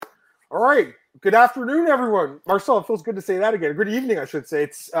All right. Good afternoon, everyone. Marcel, it feels good to say that again. Good evening, I should say.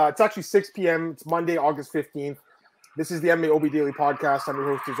 It's actually 6 p.m. It's Monday, August 15th. This is the MMA OB Daily Podcast. I'm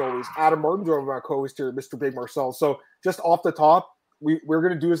your host, as always, Adam Martin, joined by my co-host here, Mr. Big Marcel. So just off the top, we're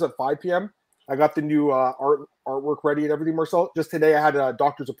going to do this at 5 p.m. I got the new artwork ready and everything, Marcel. Just today, I had a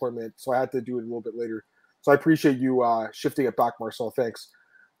doctor's appointment, so I had to do it a little bit later. So I appreciate you shifting it back, Marcel. Thanks.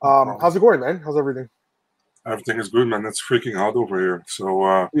 How's it going, man? How's everything? Everything is good, man. It's freaking hot over here.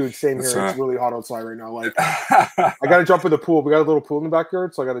 So, dude, same here. It's really hot outside right now. Like, I gotta jump in the pool. We got a little pool in the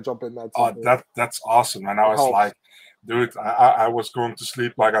backyard, so I gotta jump in that. That's awesome. And I was like, dude, I was going to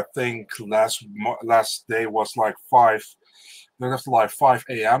sleep. Like, I think last day was like 5. Then after like 5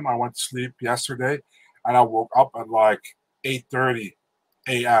 a.m. I went to sleep yesterday, and I woke up at like 8:30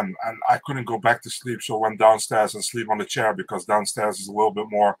 a.m. and I couldn't go back to sleep. So I went downstairs and sleep on the chair because downstairs is a little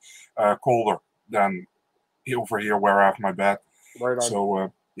bit more colder than over here where I have my bed. Right on.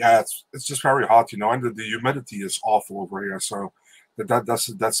 So yeah, it's just very hot, and the humidity is awful over here. So that's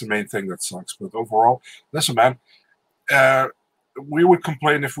the main thing that sucks. But overall, listen, man, we would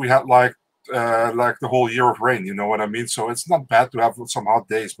complain if we had like the whole year of rain. You know what I mean? So it's not bad to have some hot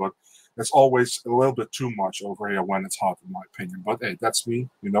days, but it's always a little bit too much over here when it's hot, in my opinion. But hey, that's me.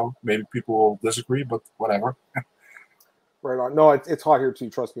 Maybe people will disagree, but whatever. Right on. No, it's hot here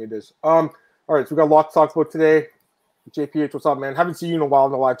too. Trust me, it is. All right, so we got a lot to talk about today. JPH, what's up, man? Haven't seen you in a while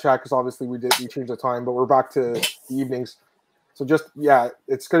in the live chat because obviously we changed the time, but we're back to the evenings. So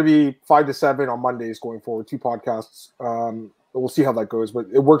it's going to be 5 to 7 on Mondays going forward, 2 podcasts. We'll see how that goes, but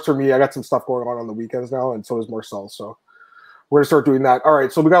it works for me. I got some stuff going on the weekends now, and so does Marcel. So we're going to start doing that. All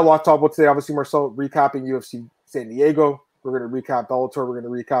right, so we got a lot to talk about today. Obviously, Marcel recapping UFC San Diego. We're going to recap Bellator. We're going to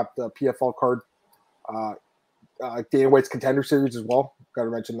recap the PFL card. Dana White's Contender Series as well. Got to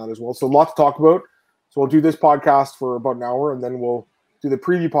mention that as well. So a lot to talk about. So we'll do this podcast for about an hour, and then we'll do the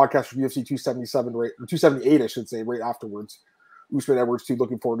preview podcast for UFC 277, or 278, I should say, right afterwards. Usman Edwards 2,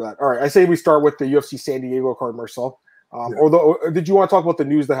 looking forward to that. All right, I say we start with the UFC San Diego card, Marcel. Although, did you want to talk about the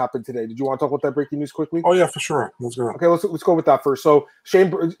news that happened today? Did you want to talk about that breaking news quickly? Oh yeah, for sure. Let's go. Okay, let's go with that first. So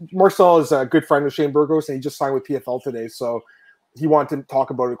Marcel is a good friend of Shane Burgos, and he just signed with PFL today. So he wanted to talk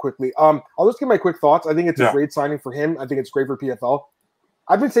about it quickly. I'll just give my quick thoughts. I think it's a great signing for him. I think it's great for PFL.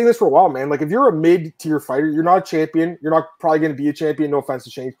 I've been saying this for a while, man. Like, if you're a mid-tier fighter, you're not a champion. You're not probably going to be a champion. No offense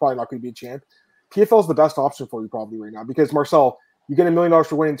to Shane. He's probably not going to be a champ. PFL is the best option for you probably right now because, Marcel, you get $1 million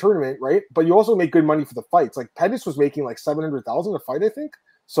for winning tournament, right? But you also make good money for the fights. Like, Pettis was making like $700,000 a fight, I think.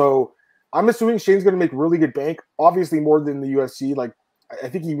 So I'm assuming Shane's going to make really good bank, obviously more than the UFC. Like, I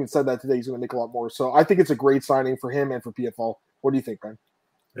think he even said that today. He's going to make a lot more. So I think it's a great signing for him and for PFL. What do you think, man?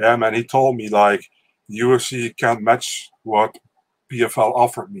 Yeah, man. He told me, like, UFC can't match what PFL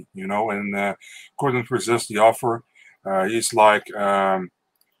offered me, and couldn't resist the offer. He's like,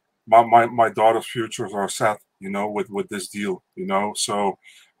 my daughter's futures are set, with this deal, So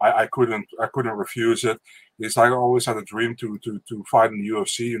I couldn't refuse it. He's like, I always had a dream to fight in the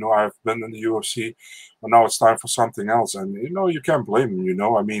UFC. I've been in the UFC, but now it's time for something else. And you can't blame him.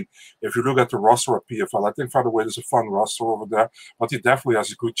 I mean, if you look at the roster at PFL, I think featherweight is a fun roster over there, but he definitely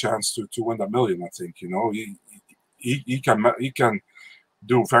has a good chance to win that million. I think he can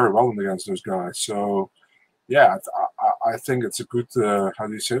do very well against those guys. So yeah, I think it's a good how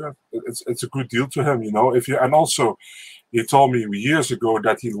do you say that? It's a good deal to him. And also he told me years ago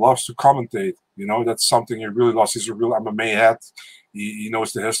that he loves to commentate. That's something he really loves. He's a real MMA head. He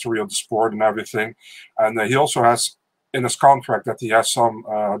knows the history of the sport and everything. And he also has in his contract that he has some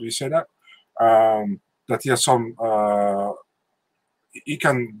how do you say that? That he has some he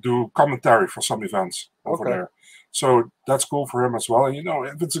can do commentary for some events over there. So that's cool for him as well. And,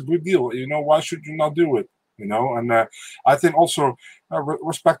 if it's a good deal, why should you not do it? And I think also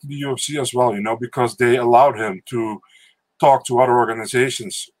respect to the UFC as well, because they allowed him to talk to other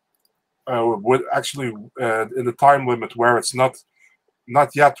organizations with actually in the time limit where it's not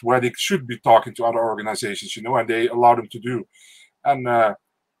yet where they should be talking to other organizations, and they allowed him to do. And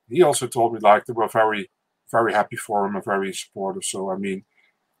he also told me, like, they were very, very happy for him and very supportive. So, I mean,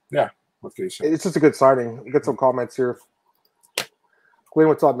 yeah. What can you say? It's just a good signing. Get some comments here. Glenn,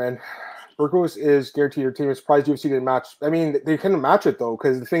 what's up, man? Burgos is guaranteed your team. I'm surprised UFC didn't match. I mean, they couldn't match it, though,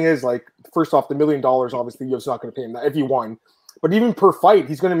 because the thing is, like, first off, the $1 million, obviously, UFC's not going to pay him that if he won. But even per fight,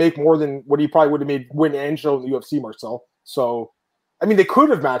 he's going to make more than what he probably would have made win and show in the UFC, Marcel. So, I mean, they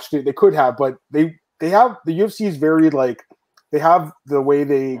could have matched it. They could have, but they have – the UFC is very, like – they have the way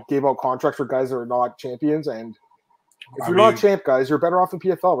they gave out contracts for guys that are not champions, and if you're not champ, guys, you're better off in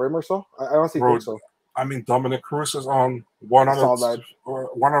PFL, right, Marcel? I honestly think so. I mean, Dominic Cruz is on 100 or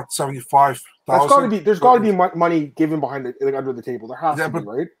 175,000. There's got to be money given behind it, like under the table. There has to be,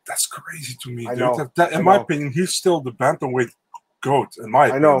 right? That's crazy to me, I dude. know. In my opinion, he's still the bantamweight GOAT. In my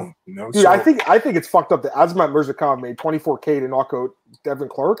opinion, you know. Dude, so, I think it's fucked up that Azamat Murzakanov made $24K to knock out Devin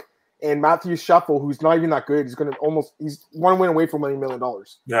Clark, and Matthew Scheffel, who's not even that good, he's one win away from $1 million.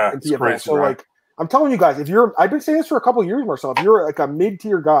 Yeah, it's crazy. So like, I'm telling you guys, I've been saying this for a couple of years, Marcel. If you're like a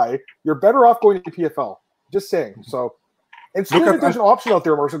mid-tier guy, you're better off going to PFL. Just saying. So, and still there's an option out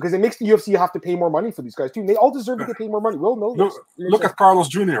there, Marcel, because it makes the UFC have to pay more money for these guys too. And they all deserve to get paid more money. We'll know this. Look at Carlos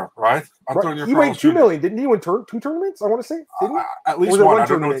Jr., right? He weighed $2 million, didn't he? Win 2 tournaments, I want to say. Didn't he? At least one. I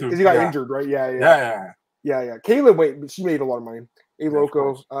don't know because he got injured, right? Yeah. Kayla she made a lot of money.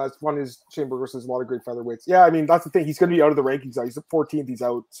 Loco, it's fun. His Shane Burgos has a lot of great featherweights. Yeah, I mean that's the thing. He's going to be out of the rankings. He's 14th. He's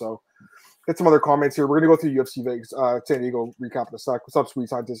out. So. Get some other comments here. We're gonna go through UFC Vegas, San Diego recap in a sec. What's up, Sweet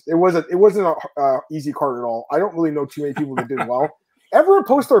Scientist? It wasn't an easy card at all. I don't really know too many people that did well. Everyone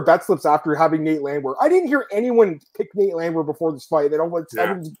post their bet slips after having Nate Landwehr. I didn't hear anyone pick Nate Landwehr before this fight. They don't want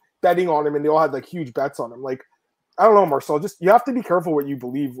everyone's betting on him, and they all had like huge bets on him. Like, I don't know, Marcel. Just you have to be careful what you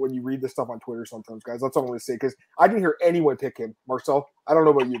believe when you read this stuff on Twitter sometimes, guys. That's all I'm going to say because I didn't hear anyone pick him, Marcel. I don't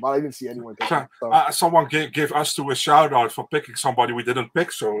know about you, but I didn't see anyone pick him. So. Someone gave us a shout out for picking somebody we didn't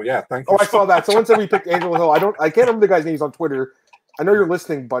pick. So yeah, thank you. Oh, I saw that. Someone said we picked Angelo Hill. I can't remember the guy's names on Twitter. I know you're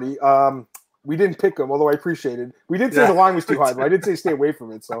listening, buddy. We didn't pick him, although I appreciate it. We did say the line was too high, but I did say stay away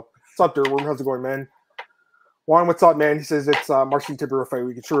from it. So what's up, Derwin? How's it going, man? Juan, what's up, man? He says it's Marcin Tibero fight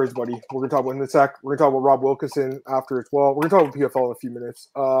week. It sure is, buddy. We're going to talk about him in a sec. We're going to talk about Rob Wilkinson after as well. We're going to talk about PFL in a few minutes.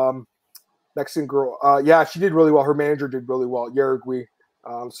 Mexican girl. Yeah, she did really well. Her manager did really well. Yaragui.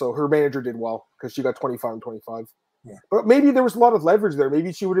 So her manager did well because she got 25 and 25. Yeah. But maybe there was a lot of leverage there.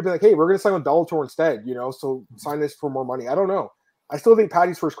 Maybe she would have been like, hey, we're going to sign with Bellator instead, so sign this for more money. I don't know. I still think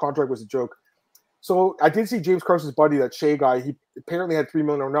Patty's first contract was a joke. So I did see James Carson's buddy, that Shea guy. He apparently had $3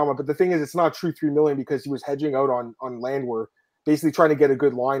 million on Nama, but the thing is, it's not true $3 million because he was hedging out on Landwehr, basically trying to get a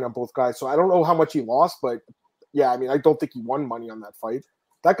good line on both guys. So I don't know how much he lost, but yeah, I mean, I don't think he won money on that fight.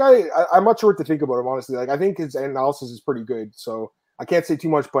 That guy, I'm not sure what to think about him, honestly. Like, I think his analysis is pretty good, so I can't say too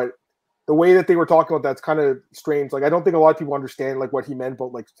much. But the way that they were talking about that's kind of strange. Like, I don't think a lot of people understand like what he meant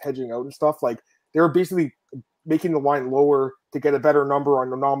about like hedging out and stuff. Like, they were basically making the line lower to get a better number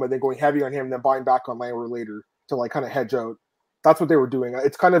on Nama, then going heavy on him, then buying back on Landwehr later to like kind of hedge out. That's what they were doing.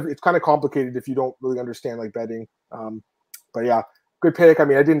 It's kind of complicated if you don't really understand like betting. But yeah, good pick. I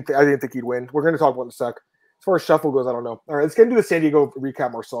mean, I didn't think he'd win. We're going to talk about it in a sec. As far as Shuffle goes, I don't know. All right, let's get into the San Diego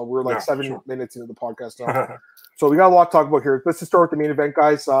recap, Marcel. We're like 7 minutes into the podcast now. So we got a lot to talk about here. Let's just start with the main event,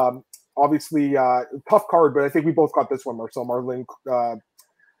 guys. Obviously, tough card, but I think we both got this one, Marcel.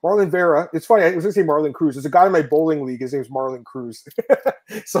 Marlon Vera. It's funny. I was going to say Marlon Cruz. There's a guy in my bowling league. His name's Marlon Cruz.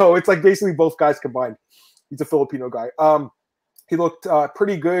 So it's like basically both guys combined. He's a Filipino guy. He looked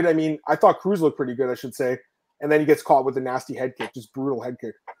pretty good. I mean, I thought Cruz looked pretty good, I should say. And then he gets caught with a nasty head kick, just brutal head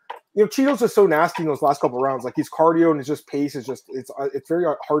kick. Cheeto's just so nasty in those last couple of rounds. Like his cardio and his just pace is just it's very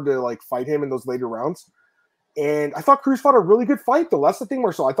hard to like fight him in those later rounds. And I thought Cruz fought a really good fight, though. That's the thing,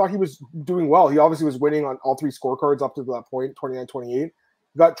 Marcel. I thought he was doing well. He obviously was winning on all 3 scorecards up to that point, 29-28.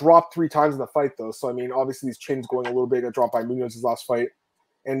 Got dropped 3 times in the fight, though. So, I mean, obviously his chin's going a little bit. Got dropped by Munoz's last fight.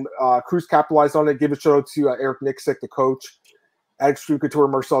 And Cruz capitalized on it. Give a shout out to Eric Nixick, the coach. At Extreme Couture,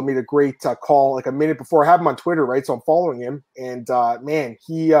 Marcel made a great call like a minute before. I have him on Twitter, right? So I'm following him. And, man,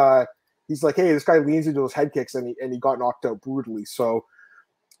 he's like, hey, this guy leans into those head kicks, and he got knocked out brutally. So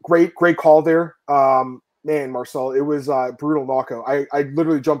great call there. Man, Marcel, it was a brutal knockout. I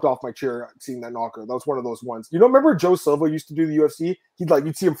literally jumped off my chair seeing that knockout. That was one of those ones. Remember Joe Silva used to do the UFC?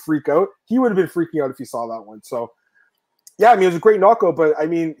 You'd see him freak out. He would have been freaking out if he saw that one. So, yeah, I mean, it was a great knockout, but I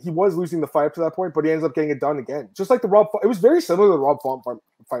mean, he was losing the fight up to that point, but he ends up getting it done again. Just like the Rob, it was very similar to the Rob Font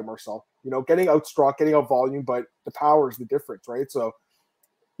fight, Marcel. Getting outstruck, getting out volume, but the power is the difference, right? So,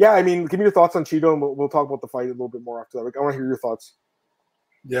 yeah, I mean, give me your thoughts on Cheeto, and we'll talk about the fight a little bit more after that. I want to hear your thoughts.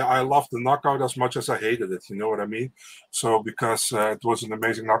 Yeah, I loved the knockout as much as I hated it. You know what I mean? So because it was an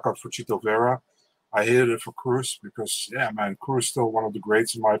amazing knockout for Chito Vera, I hated it for Cruz because, yeah, man, Cruz still one of the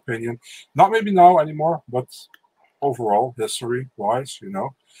greats in my opinion. Not maybe now anymore, but overall, history-wise,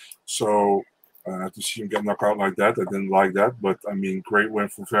 So to see him get knocked out like that, I didn't like that. But, I mean, great win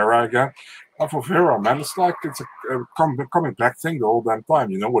for Vera again. And for Vera, man, it's like it's a coming back thing the whole damn time,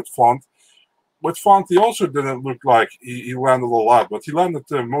 with Font. With Font, he also didn't look like he landed a lot, but he landed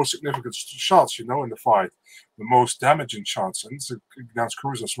the most significant shots, in the fight, the most damaging shots, and it's against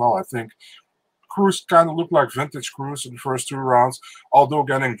Cruz as well. I think Cruz kind of looked like vintage Cruz in the first 2 rounds, although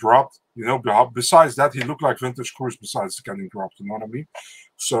getting dropped. Besides that, he looked like vintage Cruz. Besides getting dropped, you know what I mean?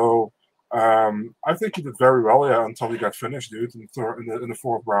 So I think he did very well, yeah, until he got finished, dude, in the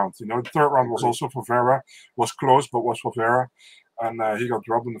fourth round. You know, the third round was also for Vera, was close, but was for Vera, and he got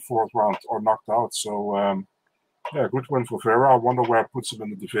dropped in the fourth round or knocked out. So yeah, good win for Vera. I wonder where it puts him in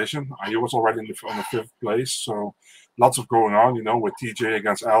the division. He was already on the fifth place, so lots of going on, you know, with TJ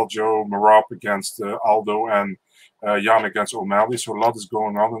against Aljo, Merab against Aldo, and Jan against O'Malley. So a lot is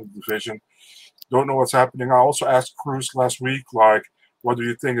going on in the division. Don't know what's happening. I also asked Cruz last week, like, what do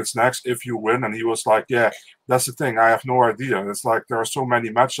you think is next if you win? And he was like, yeah, that's the thing. I have no idea. It's like there are so many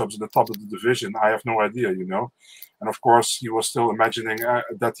matchups at the top of the division. I have no idea, you know. And of course, he was still imagining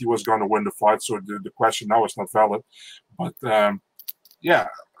that he was going to win the fight. So the question now is not valid. But yeah,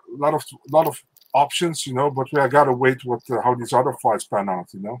 a lot of options, you know. But we got to wait how these other fights pan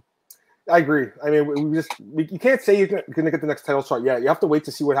out, you know. I agree. I mean, you can't say you're going to get the next title shot yet. You have to wait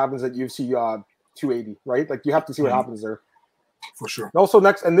to see what happens at UFC 280, right? Like you have to see what happens there. For sure. And also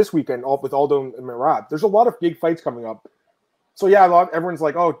this weekend, with Aldo and Merab, there's a lot of big fights coming up. So yeah, everyone's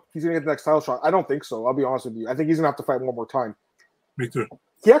like, "Oh, he's gonna get the next title shot." I don't think so. I'll be honest with you. I think he's gonna have to fight one more time. Me too.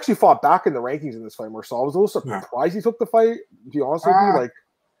 He actually fought back in the rankings in this fight, Marcel. I was a little surprised he took the fight. To be honest with you, like,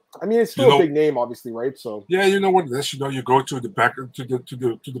 I mean, it's still a big name, obviously, right? So yeah, you know what it is. You know, you go to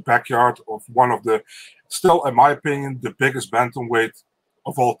the backyard of one of the, still, in my opinion, the biggest bantamweight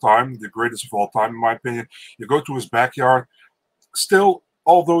of all time, the greatest of all time, in my opinion. You go to his backyard. Still,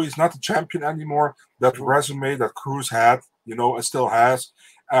 although he's not the champion anymore, that resume that Cruz had, you know, and still has,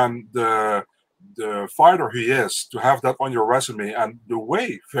 and the fighter he is, to have that on your resume, and the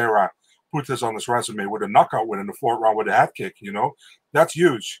way Vera put this on his resume with a knockout win in the fourth round with a head kick, you know, that's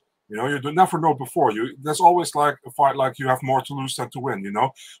huge. You know, you never know before. There's always like a fight like you have more to lose than to win, you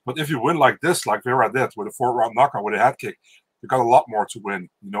know. But if you win like this, like Vera did with a fourth round knockout with a head kick, you got a lot more to win,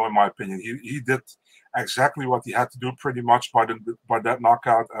 you know, in my opinion. He did exactly what he had to do pretty much by that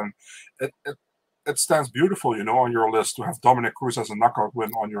knockout, and it stands beautiful, you know, on your list to have Dominick Cruz as a knockout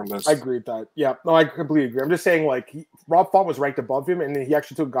win on your list. I agree with that. Yeah, no, I completely agree. I'm just saying, like, Rob Font was ranked above him, and then he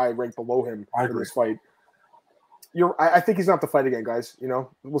actually took a guy ranked below him in this fight. I think he's gonna have to fight again, guys. You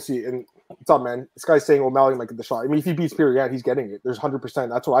know, we'll see. And what's up, man? This guy's saying O'Malley might get the shot. I mean, if he beats Peter Yan, he's getting it. There's 100%.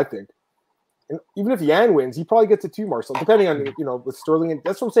 That's what I think. And even if Yan wins, he probably gets it too, Marcel. Depending on, you know, with Sterling.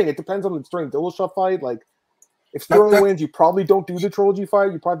 That's what I'm saying. It depends on the Sterling Dillashaw fight. Like, if Sterling wins, you probably don't do the trilogy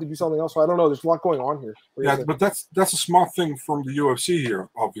fight. You probably do something else. So I don't know. There's a lot going on here. Yeah, but that's a smart thing from the UFC here,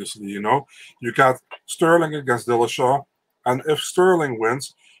 obviously, you know. You got Sterling against Dillashaw, and if Sterling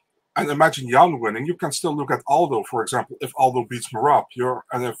wins, and imagine Jan winning, you can still look at Aldo, for example, if Aldo beats Merab,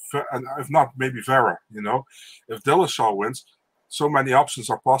 and if not, maybe Vera, you know. If Dillashaw wins, so many options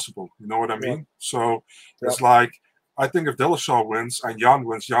are possible, you know what I mean? Yeah. So it's like, I think if Dillashaw wins and Jan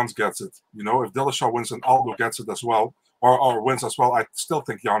wins, Jan gets it. You know, if Dillashaw wins and Aldo gets it as well, or wins as well, I still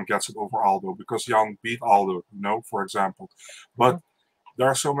think Jan gets it over Aldo because Jan beat Aldo, you know, for example. But there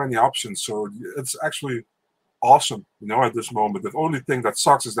are so many options, so it's actually awesome, you know, at this moment. The only thing that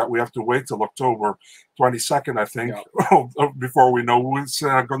sucks is that we have to wait till October 22nd, I think, before we know who's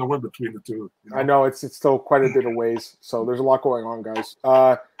going to win between the two. You know? I know it's still quite a bit of ways, so there's a lot going on, guys.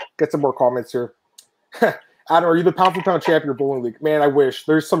 Get some more comments here. Adam, are you the pound for pound champion bowling league? Man, I wish.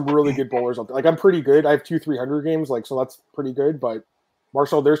 There's some really good bowlers out there. Like, I'm pretty good. I have 2 300 games, like, so that's pretty good. But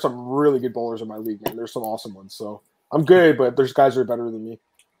Marshall, there's some really good bowlers in my league, man. There's some awesome ones. So I'm good, but there's guys that are better than me.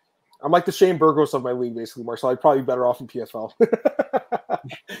 I'm like the Shane Burgos of my league, basically, Marcel. I'd probably be better off in PFL.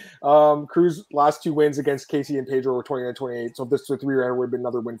 Cruz last 2 wins against Casey and Pedro were 29-28. So if this was a 3-round, would have been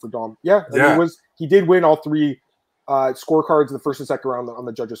another win for Dom. Yeah. He did win all 3 scorecards in the first and second round on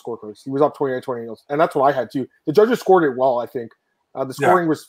the judges' scorecards. He was up 29-28, and that's what I had too. The judges scored it well, I think. The scoring was